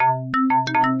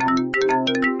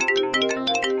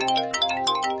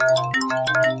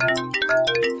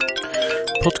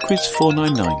PodQuiz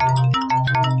 499.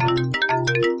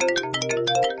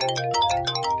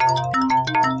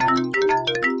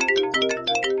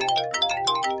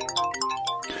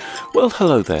 Well,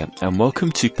 hello there, and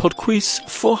welcome to PodQuiz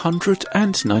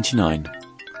 499.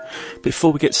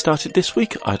 Before we get started this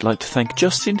week, I'd like to thank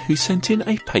Justin, who sent in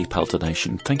a PayPal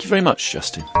donation. Thank you very much,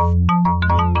 Justin.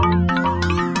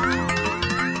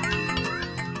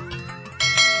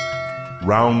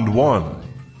 Round 1.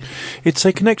 It's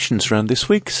a connections round this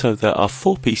week, so there are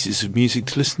 4 pieces of music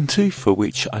to listen to, for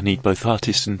which I need both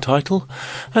artist and title,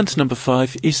 and number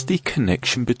 5 is the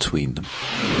connection between them.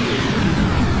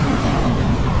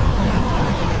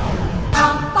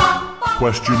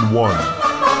 Question 1.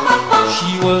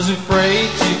 She was afraid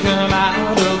to come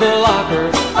out of the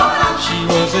locker. She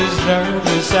was as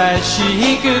nervous as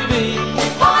she could be.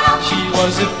 She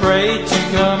was afraid to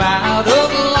come out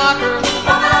of the locker.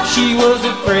 She was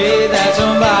afraid that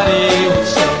somebody would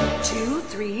say, 2,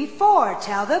 3, 4,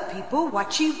 tell the people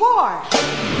what she wore.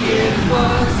 it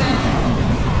wasn't.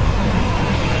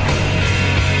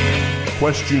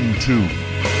 Question 2.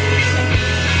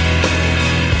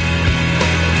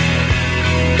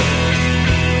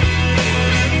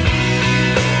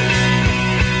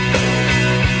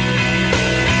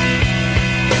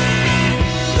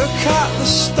 Look at the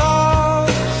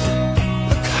stars,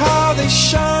 look how they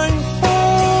shine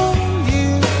for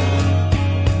you,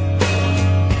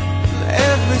 and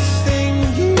everything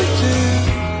you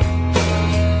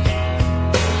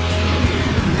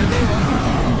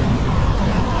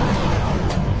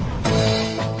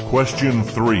Question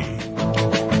 3.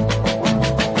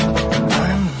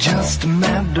 I'm just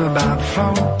mad about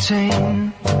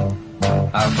 14.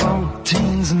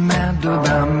 14's mad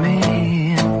about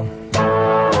me.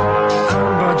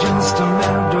 I'm just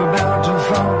mad about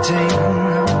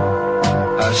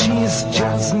 14. She's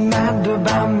just mad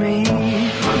about me.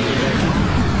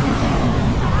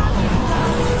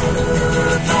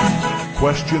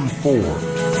 Question 4.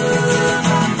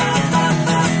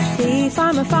 Hey,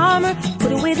 farmer, farmer,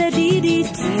 put away the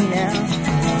DDT now.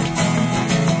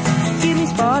 Give me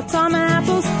spots on my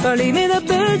apples, or leave me the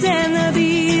birds and the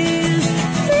bees.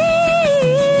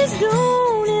 Please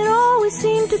don't, it always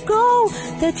seems to go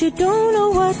that you don't know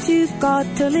what you've got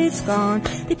till it's gone.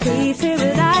 They paved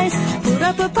paradise, put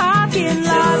up a parking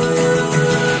lot.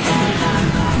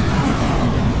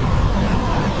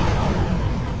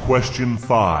 Question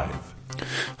 5.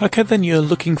 Okay, then you're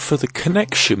looking for the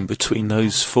connection between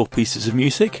those 4 pieces of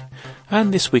music,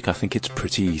 and this week I think it's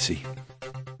pretty easy.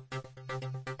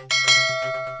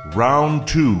 Round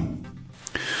 2.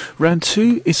 Round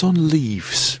 2 is on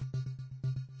leaves.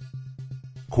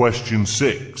 Question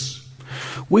 6.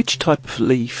 Which type of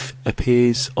leaf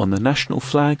appears on the national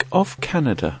flag of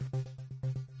Canada?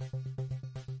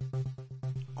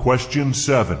 Question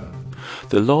 7.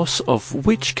 The loss of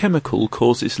which chemical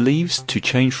causes leaves to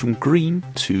change from green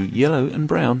to yellow and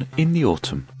brown in the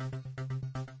autumn?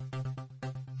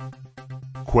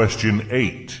 Question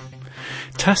 8.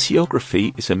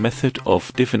 Tasseography is a method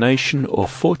of divination or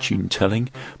fortune-telling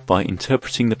by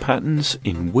interpreting the patterns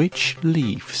in which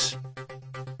leaves?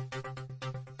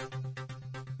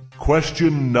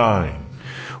 Question 9.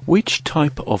 Which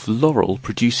type of laurel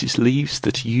produces leaves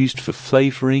that are used for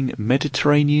flavouring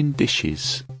Mediterranean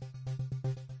dishes?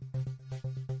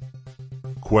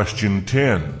 Question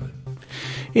 10.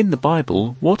 In the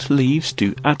Bible, what leaves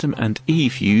do Adam and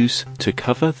Eve use to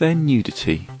cover their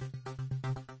nudity?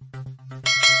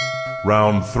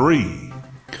 Round 3.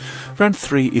 Round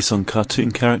 3 is on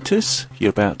cartoon characters.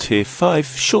 You're about to hear 5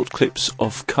 short clips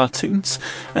of cartoons,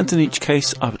 and in each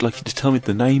case I would like you to tell me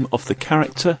the name of the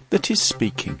character that is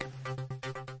speaking.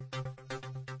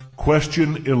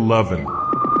 Question 11.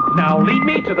 Now lead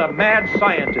me to the mad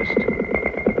scientist.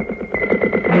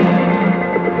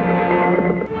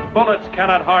 Bullets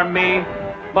cannot harm me.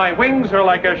 My wings are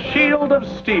like a shield of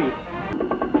steel.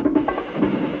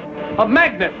 A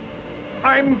magnet.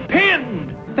 I'm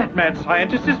pinned. That mad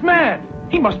scientist is mad.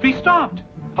 He must be stopped.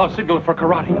 I'll signal for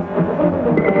karate.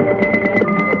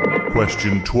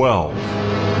 Question 12.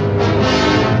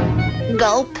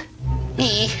 Gulp.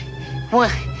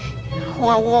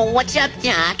 What's up,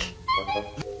 Doc?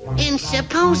 And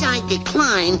suppose I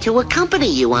decline to accompany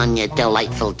you on your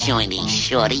delightful journey,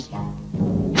 shorty.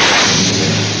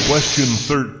 Question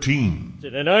 13.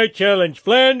 And I challenge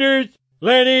Flanders,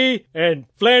 Lenny, and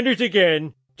Flanders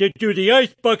again to do the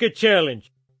Ice Bucket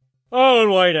Challenge. Oh,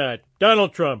 and why not?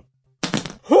 Donald Trump.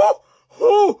 Oh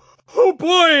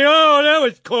boy, oh, that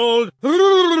was cold.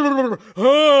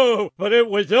 Oh, but it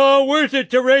was all worth it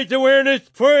to raise awareness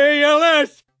for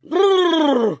ALS.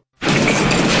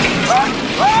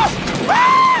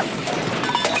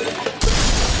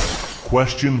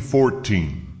 Question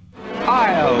 14.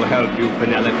 I'll help you,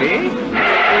 Penelope.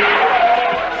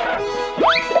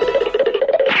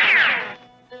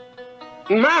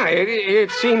 My, it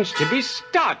seems to be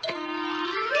stuck.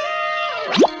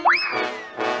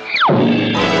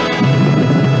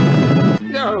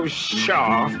 Oh,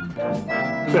 sure.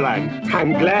 Well,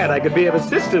 I'm glad I could be of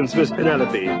assistance, Miss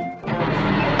Penelope.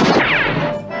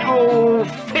 Oh,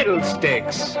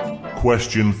 fiddlesticks.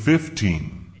 Question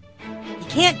 15. You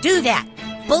can't do that.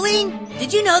 Bullying?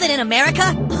 Did you know that in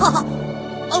America,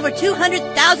 over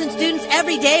 200,000 students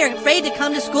every day are afraid to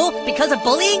come to school because of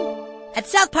bullying? At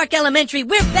South Park Elementary,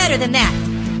 we're better than that.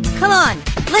 Come on,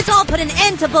 let's all put an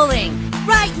end to bullying.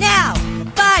 Right now.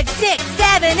 5, 6,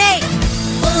 7, 8.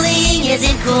 Bullying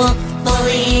isn't cool.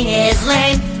 Bullying is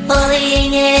lame.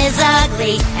 Bullying is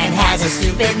ugly and has a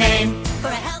stupid name. For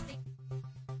a healthy...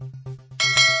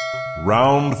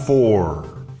 Round 4.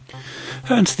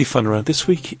 And the fun round this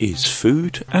week is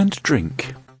food and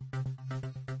drink.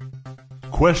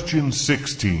 Question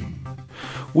 16.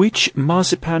 Which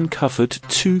marzipan-covered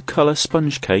two-colour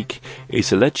sponge cake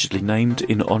is allegedly named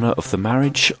in honour of the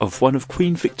marriage of one of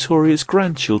Queen Victoria's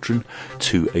grandchildren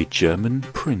to a German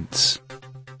prince?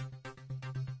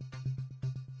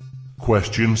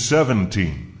 Question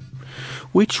 17.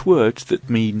 Which word that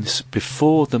means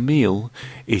before the meal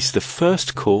is the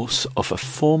first course of a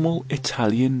formal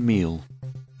Italian meal?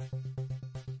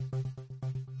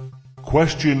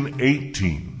 Question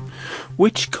 18.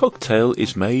 Which cocktail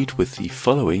is made with the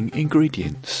following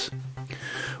ingredients?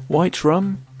 White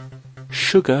rum,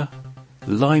 sugar,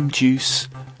 lime juice,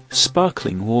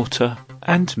 sparkling water,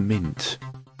 and mint.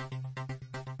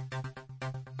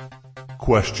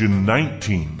 Question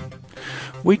 19.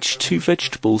 Which two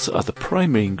vegetables are the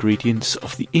primary ingredients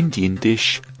of the Indian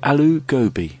dish aloo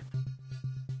gobi?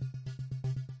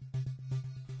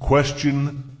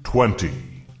 Question 20.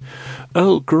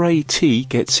 Earl Grey tea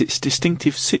gets its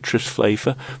distinctive citrus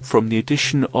flavour from the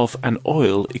addition of an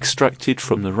oil extracted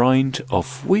from the rind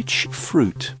of which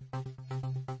fruit?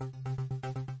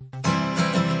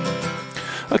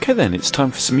 Okay then, it's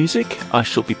time for some music. I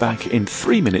shall be back in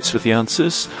 3 minutes with the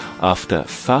answers after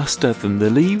Faster Than the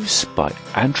Leaves by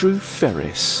Andrew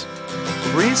Ferris.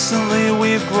 Recently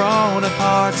we've grown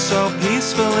apart so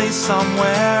peacefully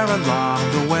somewhere along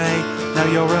the way. Now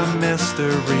you're a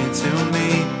mystery to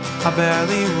me. I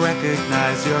barely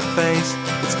recognize your face.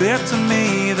 It's clear to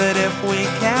me that if we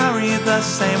carry the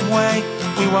same way,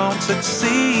 we won't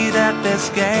succeed at this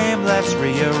game. Let's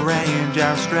rearrange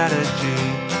our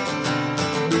strategy.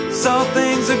 So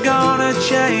things are gonna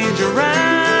change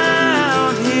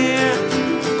around here.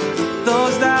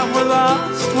 Those that were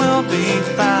lost will be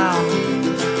found.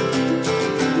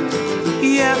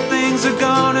 Yeah, things are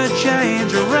gonna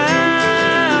change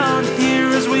around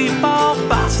here as we fall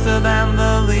faster than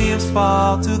the leaves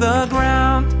fall to the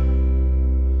ground.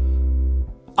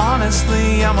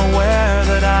 Honestly, I'm aware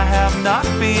that I have not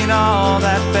been all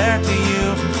that fair to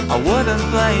you. I wouldn't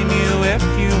blame you if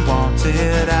you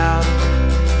wanted out.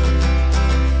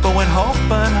 But when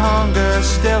hope and hunger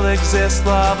still exist,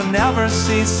 love never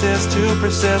ceases to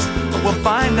persist. But we'll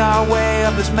find our way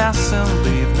of this mess and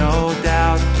leave no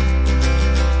doubt.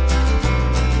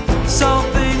 So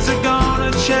things are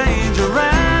gonna change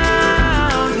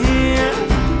around here.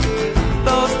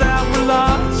 Those that were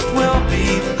lost will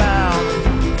be found.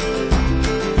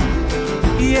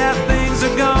 Yeah, things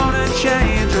are gonna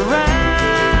change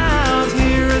around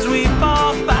here as we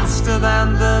fall faster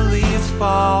than the leaves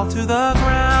fall to the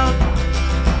ground.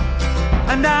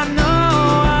 And I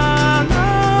know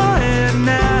it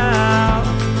now,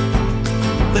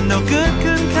 that no good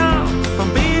can come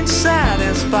from being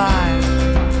satisfied.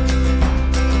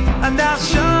 And I'll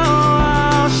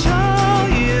show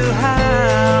you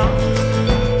how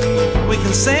we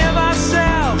can save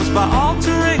ourselves by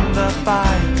altering the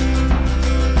fight.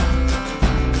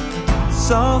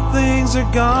 So things are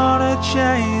gonna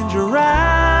change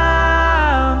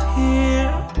around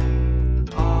here.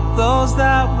 Those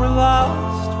that were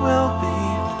lost will be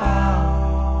found.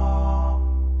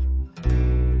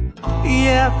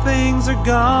 Yeah, things are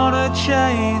gonna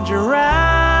change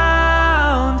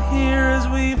around here as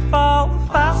we fall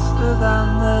faster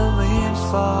than the leaves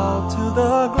fall to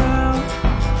the ground.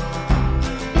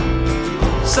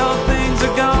 So things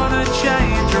are gonna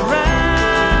change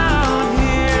around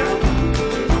here.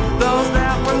 Those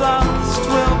that were lost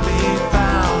will be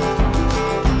found.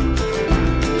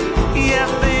 Yeah,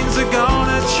 things are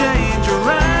gonna change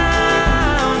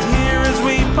around here as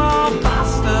we fall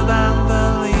faster than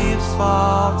the leaves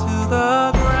fall to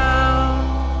the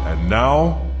ground. And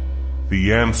now,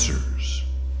 the answers.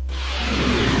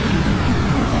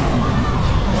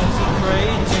 Was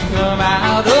afraid to come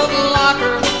out of the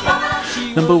locker.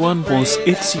 Number 1 was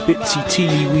Itsy Bitsy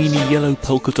Teeny Weeny Yellow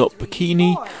Polka Dot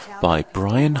Bikini by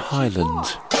Brian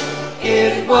Hyland.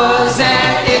 It was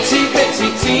an itsy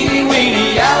bitsy teeny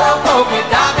weeny yellow polka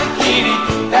dot bikini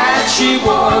that she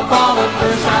wore for the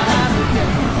first time.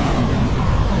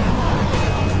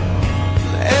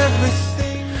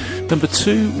 Number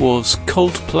 2 was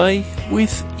Coldplay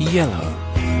with Yellow.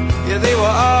 Yeah, they were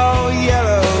all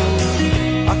yellow.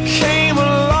 I came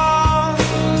along,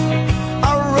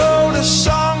 I wrote a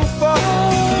song for you.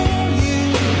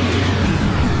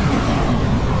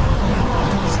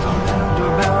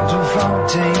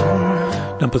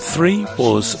 Number 3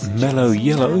 was Mellow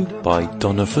Yellow by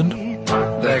Donovan.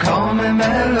 They call me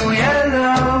Mellow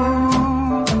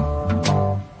Yellow.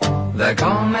 They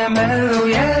call me Mellow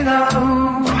Yellow.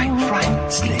 Quite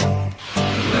frankly.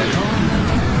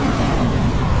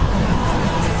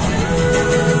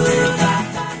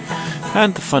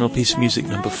 And the final piece of music,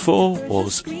 number 4,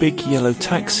 was Big Yellow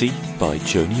Taxi by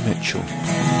Joni Mitchell.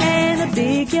 And a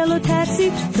big yellow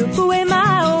taxi took away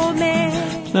my old man.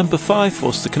 Number 5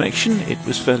 was The Connection. It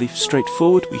was fairly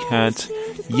straightforward. We had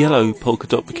Yellow Polka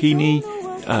Dot Bikini,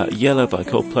 Yellow by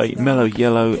Coldplay, Mellow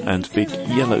Yellow, and Big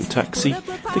Yellow Taxi.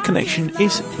 The Connection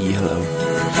is Yellow.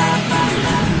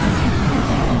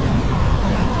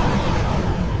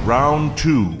 Round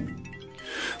 2.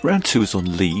 Round 2 is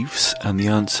on leaves, and the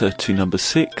answer to number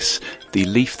 6, the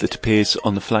leaf that appears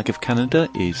on the flag of Canada,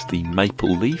 is the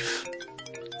maple leaf.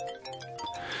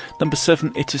 Number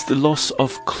 7, it is the loss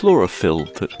of chlorophyll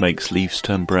that makes leaves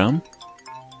turn brown.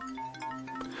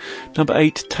 Number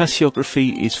 8,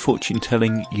 tasseography is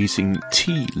fortune-telling using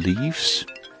tea leaves.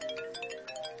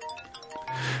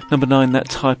 Number 9, that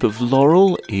type of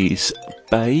laurel is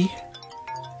bay.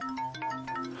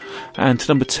 And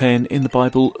number 10, in the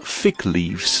Bible, fig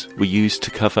leaves were used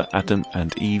to cover Adam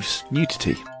and Eve's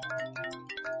nudity.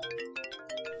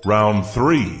 Round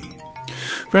 3.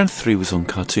 Round 3 was on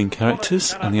cartoon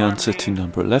characters, and the answer to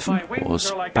number 11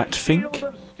 was Batfink.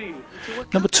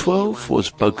 Number 12 was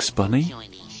Bugs Bunny.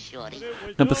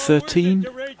 Number 13,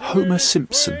 Homer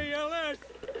Simpson.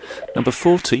 Number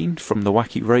 14, from the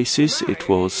Wacky Races, it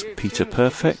was Peter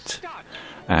Perfect.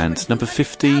 And number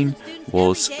 15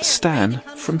 was Stan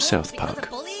from South Park.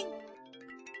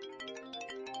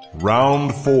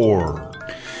 Round 4.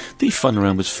 The fun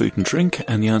round was food and drink,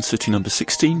 and the answer to number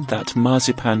 16, that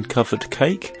marzipan-covered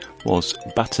cake, was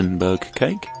Battenberg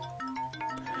cake.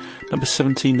 Number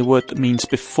 17, the word that means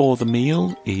before the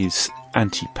meal, is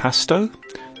antipasto,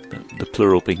 the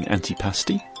plural being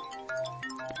antipasti.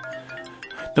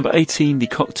 Number 18, the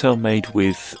cocktail made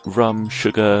with rum,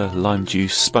 sugar, lime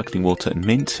juice, sparkling water and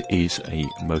mint is a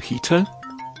mojito.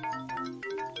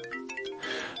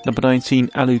 Number 19,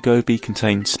 aloo gobi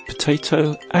contains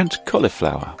potato and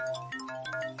cauliflower.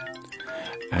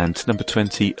 And number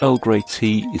 20, Earl Grey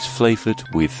tea is flavoured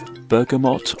with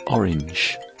bergamot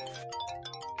orange.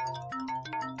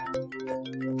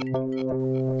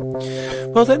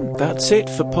 Well then, that's it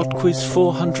for PodQuiz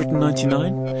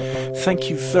 499. Thank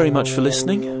you very much for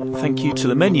listening. Thank you to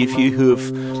the many of you who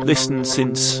have listened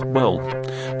since, well,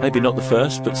 maybe not the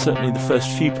first, but certainly the first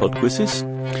few PodQuizzes.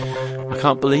 I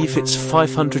can't believe it's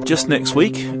 500 just next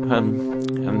week,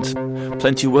 and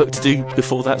plenty of work to do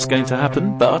before that's going to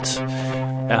happen, but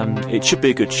it should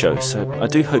be a good show, so I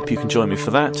do hope you can join me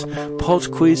for that.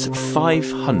 PodQuiz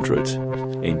 500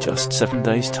 in just 7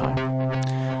 days' time.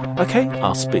 Okay,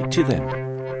 I'll speak to you then.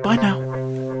 Bye now.